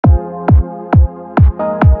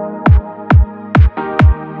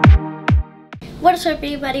What is up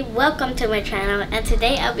everybody, welcome to my channel, and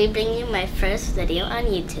today I'll be bringing you my first video on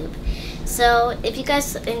YouTube. So if you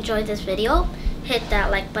guys enjoyed this video, hit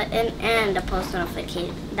that like button and the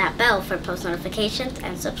that bell for post notifications,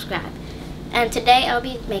 and subscribe. And today I'll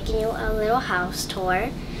be making you a little house tour.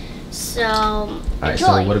 So alright,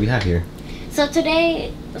 so what do we have here? So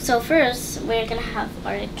first we're gonna have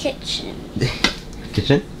our kitchen.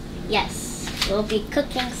 Kitchen? Yes, we'll be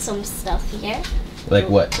cooking some stuff here. Like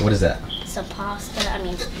what? What is that? Some pasta,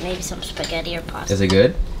 maybe some spaghetti or pasta. Is it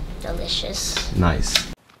good? Delicious.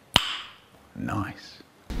 Nice. Nice.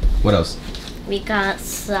 What else? We got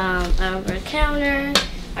some our counter,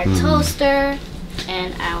 our toaster,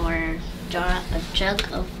 and a jug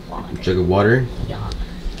of water. Jug of water? Yeah.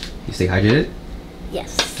 You stay hydrated?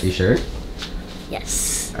 Yes. Are you sure?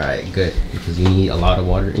 Yes. Alright, good. Because you need a lot of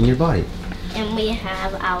water in your body. And we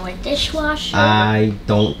have our dishwasher. I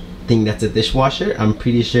don't think that's a dishwasher. I'm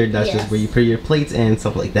pretty sure that's just where you put your plates and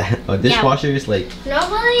stuff like that. A dishwasher is like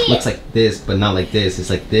looks like this, but not like this.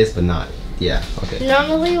 It's like this, but not. Yeah. Okay.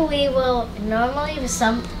 Normally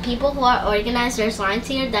some people who are organized, there's lines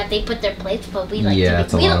here that they put their plates, but we like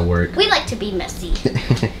that's a lot of work. We like to be messy.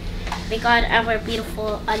 We got our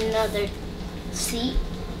beautiful another seat.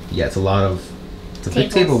 Yeah, it's a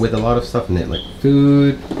big table with a lot of stuff in it, like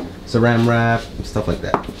food, saran wrap, stuff like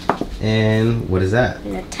that. And what is that?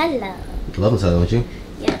 Nutella. You love Nutella, don't you?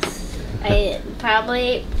 Yes.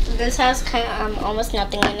 This has kind of almost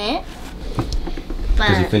nothing in it.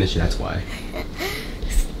 Because you finished it, that's why.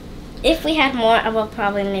 If we had more, I will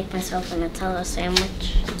probably make myself a Nutella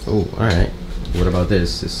sandwich. Oh, alright. What about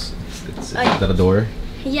this? Is that a door?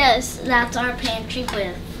 Yes, that's our pantry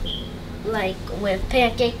with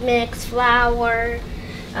pancake mix, flour,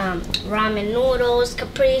 ramen noodles,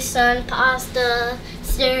 Capri Sun, pasta,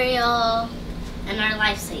 cereal, and our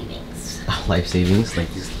life savings. Life savings? Like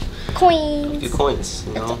these coins. Few coins,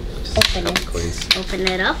 you know? Open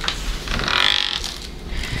it up.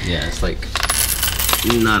 Yeah, it's like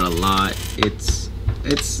not a lot. It's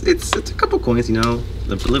a couple coins, you know.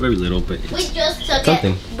 Very little, but we just took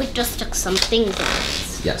something. We just took some things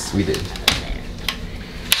out. Yes, we did.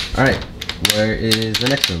 Alright, where is the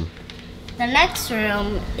next room? The next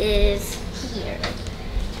room is here.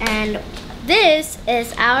 And this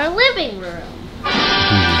is our living room.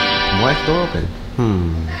 Why is the door open?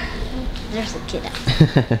 There's a kid out.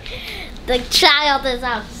 The child is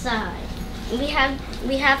outside. We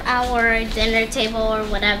have our dinner table or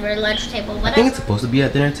whatever, lunch table, whatever. I think it's supposed to be a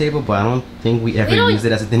dinner table, but I don't think we ever use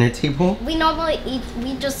it as a dinner table. We normally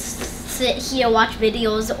we just sit here, watch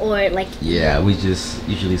videos, or like... Yeah, we just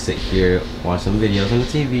usually sit here, watch some videos on the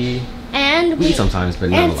TV. And we eat sometimes, but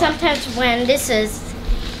not a lot. And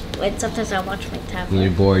sometimes I watch my tablet. When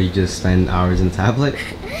you're bored, you just spend hours in the tablet.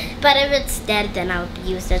 But if it's dead, then I'll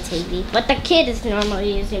use the TV. But the kid is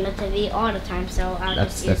normally using the TV all the time, so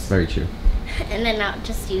that's very true. And then I'll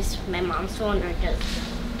just use my mom's phone or just...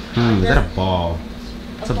 Is that a ball?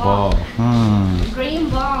 It's a ball. Green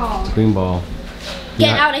ball. It's a green ball.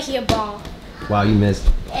 Get out of here, ball. Wow, you missed.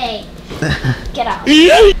 Hey, get out.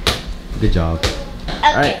 Good job. Okay.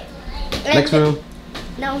 Alright, next room.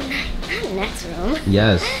 No, not next room.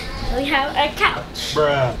 Yes. We have a couch.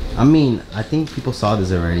 Bruh. I mean, I think people saw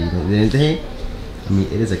this already, didn't they? I mean,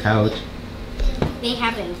 it is a couch. They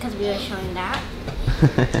haven't, because we were showing that.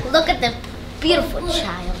 Look at the beautiful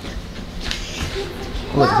child.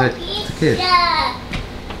 Oh, it's a kid.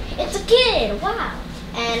 It's a kid, wow.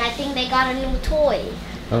 And I think they got a new toy.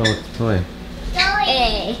 Oh, it's a toy.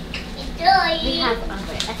 Hey. We have our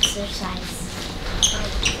exercise.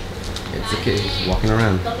 It's a kid just walking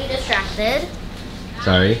around. Don't be distracted.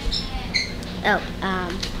 Sorry. Oh,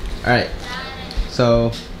 Alright.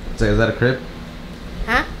 So, is that a crib?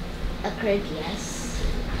 Huh? A crib, yes.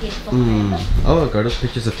 Beautiful crib. Oh, look, are those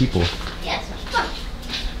pictures of people? Yes.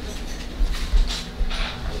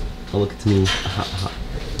 Oh, look at me.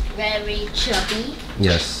 Very chubby.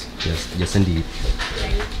 Yes, indeed.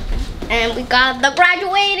 And we got the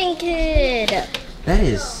graduating kid. That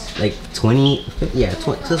is like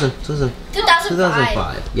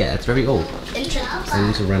 2005. Yeah, it's very old. Introduce. And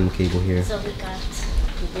there's a random cable here. So we got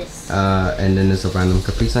this. And then there's a random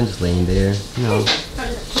Capri Sun just laying there, you know,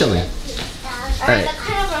 chilling. Alright. That's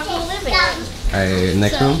kind of our whole living room. Alright,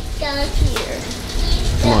 next room. Here.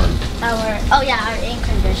 Come on. Our air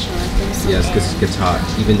conditioner. Yes, because it gets hot.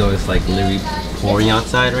 Even though it's like literally pouring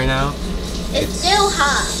outside right now. It's still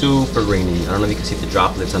hot. Super rainy. I don't know if you can see the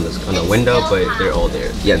droplets on the window, but they're all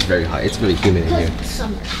there. Yeah, it's very hot. It's really humid in here.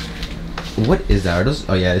 Summer. What is that? Are those?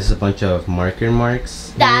 Oh yeah, this is a bunch of marker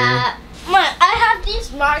marks. I have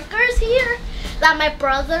these markers here that my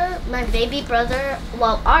baby brother,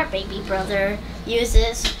 well, our baby brother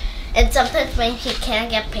uses. And sometimes when he can't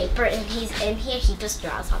get paper and he's in here, he just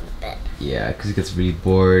draws on the bed. Yeah, because he gets really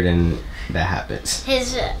bored and that happens.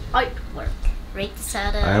 His artwork, right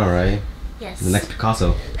beside us. I know, right? Yes. The next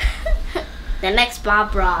Picasso. The next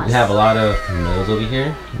Bob Ross. We have a lot of medals over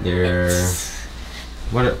here. They're...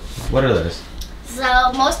 What are those?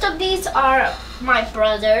 So most of these are my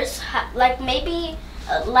brother's. Like maybe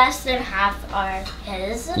less than half are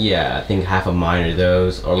his. Yeah, I think half of mine are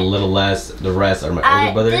those, or a little less. The rest are my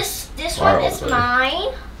older brothers. This one is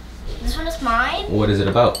mine. This one is mine. What is it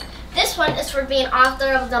about? This one is for being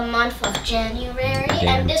author of the month of January,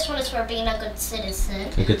 and this one is for being a good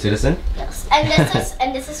citizen. A good citizen? Yes.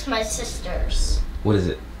 And this is my sister's. What is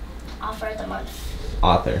it? Author of the month.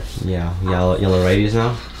 Author. Yeah. Yellow writers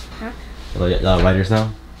now? Huh? Yellow writers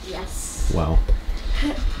now? Yes. Wow.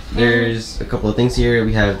 There's a couple of things here.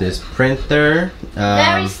 We have this printer.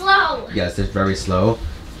 Very slow. Yes, it's very slow.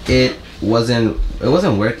 It wasn't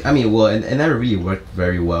work. I mean, well, it never really worked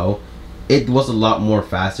very well. It was a lot more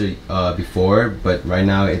faster before, but right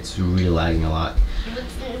now it's really lagging a lot.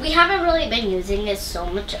 We haven't really been using it so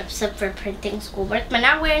much except for printing schoolwork, but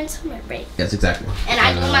now we're in summer break. Yes, exactly. And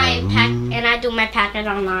I do my packet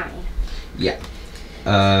online. Yeah.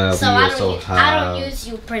 So I don't use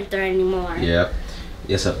UPrinter anymore. Yep.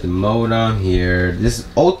 Yes, up the modem here. This is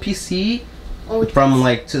old PC from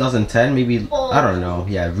like 2010, maybe. Old. I don't know.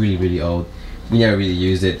 Yeah, really, really old. We never really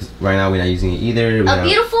used it. Right now, we're not using it either.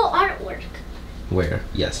 Beautiful artwork. Where?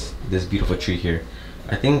 Yes, this beautiful tree here.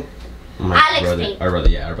 I think our brother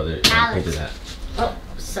painted that. Oh,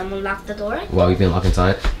 someone locked the door? Well, we've been locked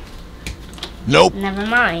inside. Nope. Never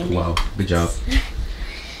mind. Wow, good job.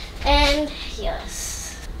 And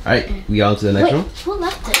yes. Alright, we on to the next room? Who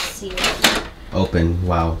left this here? Open,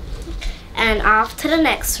 wow. And off to the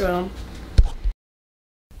next room.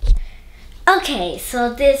 Okay,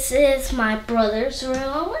 so this is my brother's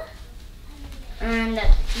room. And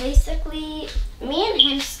basically, me and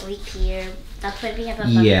him sleep here. That's why we have a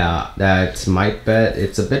bed. Yeah, that's my bed.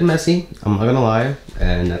 It's a bit messy, I'm not gonna lie.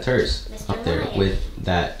 And that's hers, Mr. up there, Ryan. with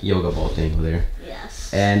that yoga ball thing over there.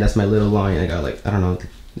 Yes. And that's my little lion. I got like, I don't know,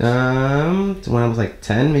 when I was like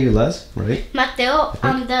 10, maybe less, right? Mateo,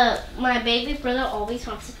 my baby brother always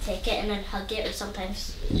wants to take it and then hug it, or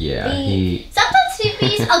sometimes sometimes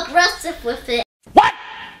he's aggressive with it. What?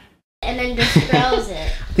 And then just throws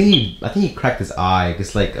it. I think he cracked his eye.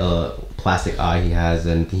 It's like a plastic eye he has,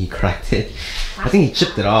 and he cracked it. I think he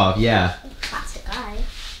chipped it off. Yeah. Plastic eye?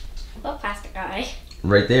 What plastic eye?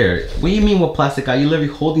 Right there. What do you mean what plastic eye? You're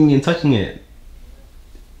literally holding it and touching it.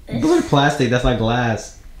 Those are plastic. That's not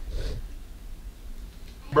glass.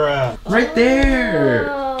 Bruh. Right there.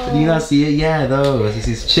 Oh. Do you not see it? Yeah, those. This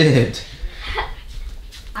is chipped.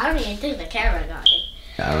 I don't even think the camera got it.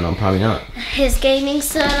 I don't know. Probably not. His gaming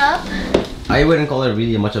setup. I wouldn't call it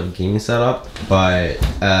really much of a gaming setup, but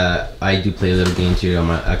I do play a little games here on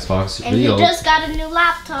my Xbox. And you just got a new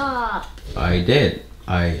laptop. I did.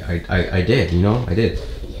 I did. You know, I did.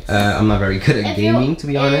 Yes. I'm not very good at gaming, to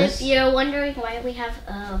be honest. If you're wondering why we have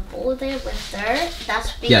a bowl there with dirt,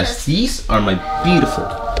 that's because... Yes, these are my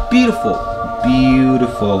beautiful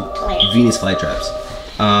Venus flytraps.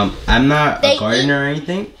 I'm not a gardener or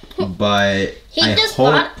anything, but he just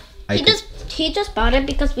bought it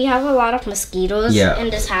because we have a lot of mosquitoes in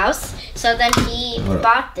this house. So then he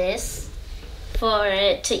bought this for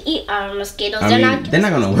it to eat our mosquitoes. They're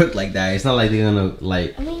not gonna work like that. It's not like they're gonna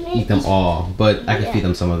eat them all, but I can feed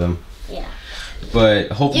them some of them. Yeah.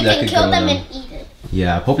 But hopefully I can could kill grow them them. and eat it.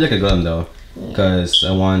 Yeah, hopefully I could grow them though, because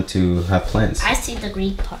I want to have plants. I see the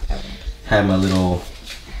green part of it. Have my little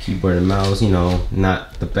keyboard and mouse, you know,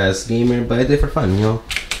 not the best gamer, but I did it for fun, you know.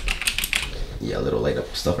 Yeah, a little light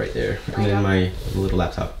up stuff right there, and then my little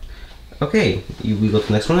laptop. Okay, we go to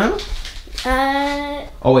the next one now.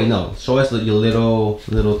 Oh wait, no. Show us your little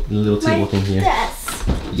table thing here. Desk.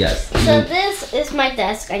 Yes. So this is my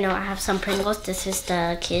desk. I know I have some Pringles. This is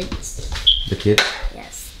the kids. The kids.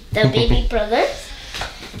 Yes. The baby brothers.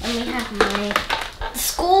 And we have my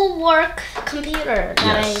schoolwork computer.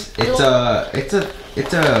 Yes.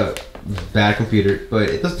 It's a bad computer, but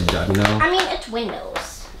it does the job, you know. I mean, it's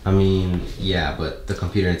Windows. I mean, yeah, but the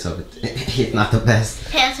computer itself, it's not the best.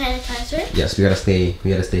 Hand sanitizer? Yes, we gotta stay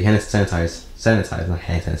hand sanitized, not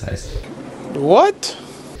hand sanitized. What?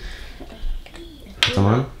 Put some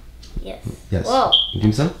on? Yes. Yes. Whoa. Give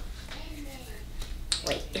me some?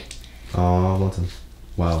 Wait. Oh, I want some.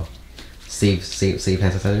 Wow. Save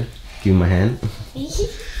hand sanitizer. Give me my hand.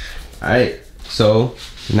 Alright, so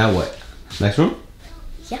now what? Next room?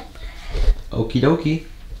 Yep. Okie dokie.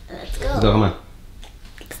 Let's go. Let's go, come on.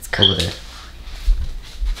 Over there.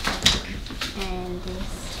 And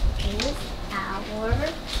this is our floor.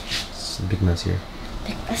 It's a big mess here.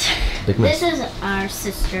 Big mess. Big mess. This is our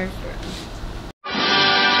sister's room.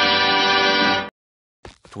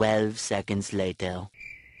 12 seconds later.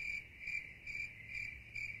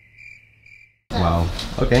 Wow.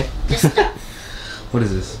 Okay. This stuff. What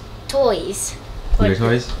is this? Toys. Your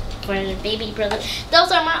toys? For the baby brother.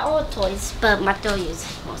 Those are my old toys, but Mateo uses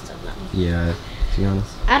most of them. Yeah, to be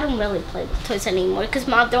honest. I don't really play with toys anymore because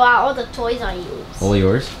Mom threw out all the toys I use. All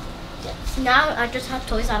yours? Yes. Now I just have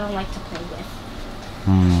toys I don't like to play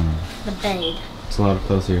with. The bed. It's a lot of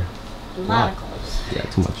clothes here. A lot of clothes. Yeah,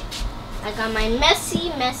 too much. I got my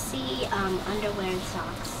messy underwear and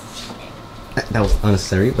socks. That was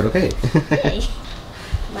unnecessary, but okay. Hey,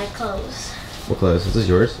 my clothes. What clothes? Is this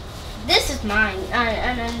yours? This is mine,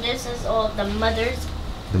 and then this is all the mother's.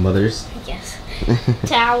 The mother's? Yes.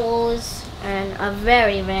 Towels and a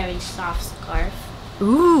very, very soft scarf.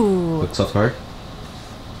 Ooh. What, soft card?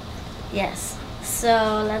 Yes.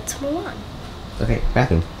 So let's move on. Okay,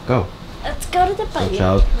 bathroom. Go. Let's go to the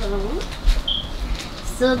child. bathroom.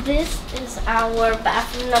 So this is our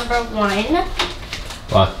bathroom number 1.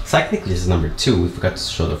 Well, technically this is number 2. We forgot to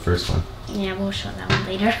show the first one. Yeah, we'll show that one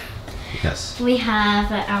later. Yes. We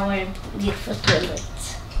have our beautiful toilet.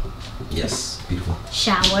 Yes. Beautiful.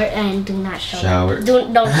 Shower and do not show Shower. that.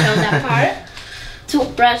 Don't show that part.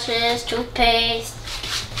 Toothbrushes, toothpaste,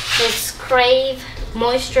 this Crave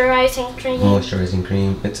moisturizing cream. Moisturizing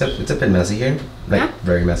cream. It's a bit messy here. Like Huh?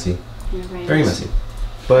 very messy. Very Very messy.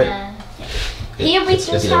 But Yeah. Here we it's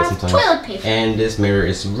just there have sometimes. toilet paper. And this mirror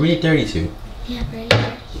is really dirty too. Yeah, right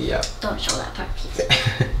here. Yeah. Don't show that part, please.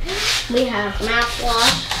 We have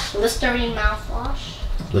mouthwash, Listerine mouthwash.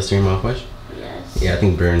 Listerine mouthwash? Yes. Yeah, I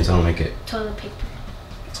think burns. I don't like it. Toilet paper.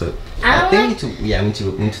 So I don't think like-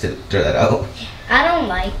 we need to throw that out. I don't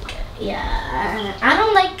like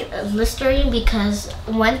Listerine because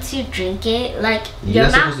once you drink it, like You're your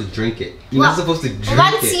not mouth. supposed to drink it. You're Well, not supposed to drink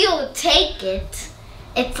Once it. you take it,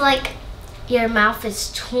 it's like your mouth is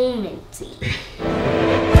too minty.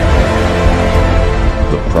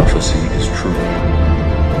 The prophecy is true.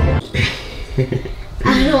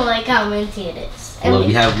 I don't like how minty it is. And Look,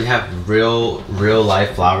 we have real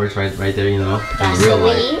life flowers right there. You know, in real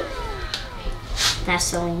life.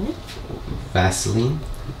 Vaseline. Vaseline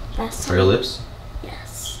for your Vaseline. lips.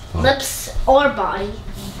 Yes. Oh. Lips or body.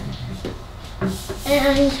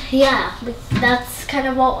 And yeah, that's kind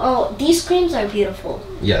of all. Oh, these creams are beautiful.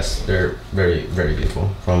 Yes, they're very beautiful.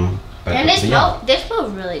 From And they smell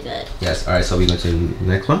really good. Yes. All right. So we go to the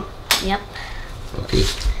next one. Yep. Okay,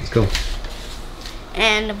 let's go.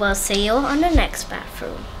 And we'll see you on the next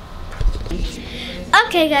bathroom.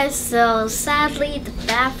 Okay guys, so sadly the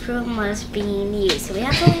bathroom was being used. So we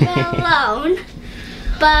have to leave it alone.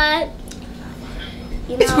 But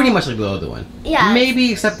you know, It's pretty much like the other one. Yeah.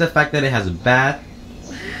 Maybe except the fact that it has a bath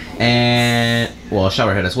and well, a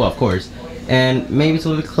shower head as well, of course. And maybe it's a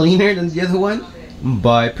little bit cleaner than the other one,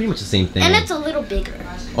 but pretty much the same thing. and it's a little bigger.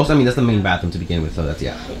 Also, I mean that's the main bathroom to begin with, so that's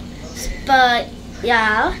yeah. But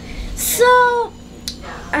yeah. So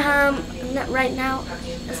not right now.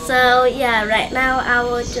 So yeah, right now I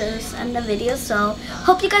will just end the video. So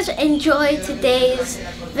hope you guys enjoyed today's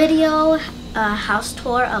video, house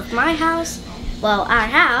tour of my house. Well, our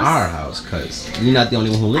house. Our house, cause you're not the only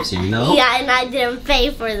one who lives here, you know. Yeah, and I didn't pay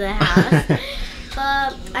for the house.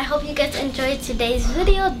 But I hope you guys enjoyed today's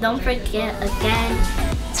video. Don't forget again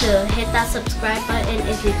to hit that subscribe button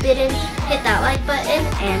if you didn't. Hit that like button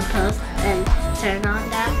and post and turn on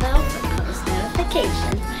that bell for post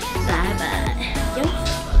notifications. Bye bye.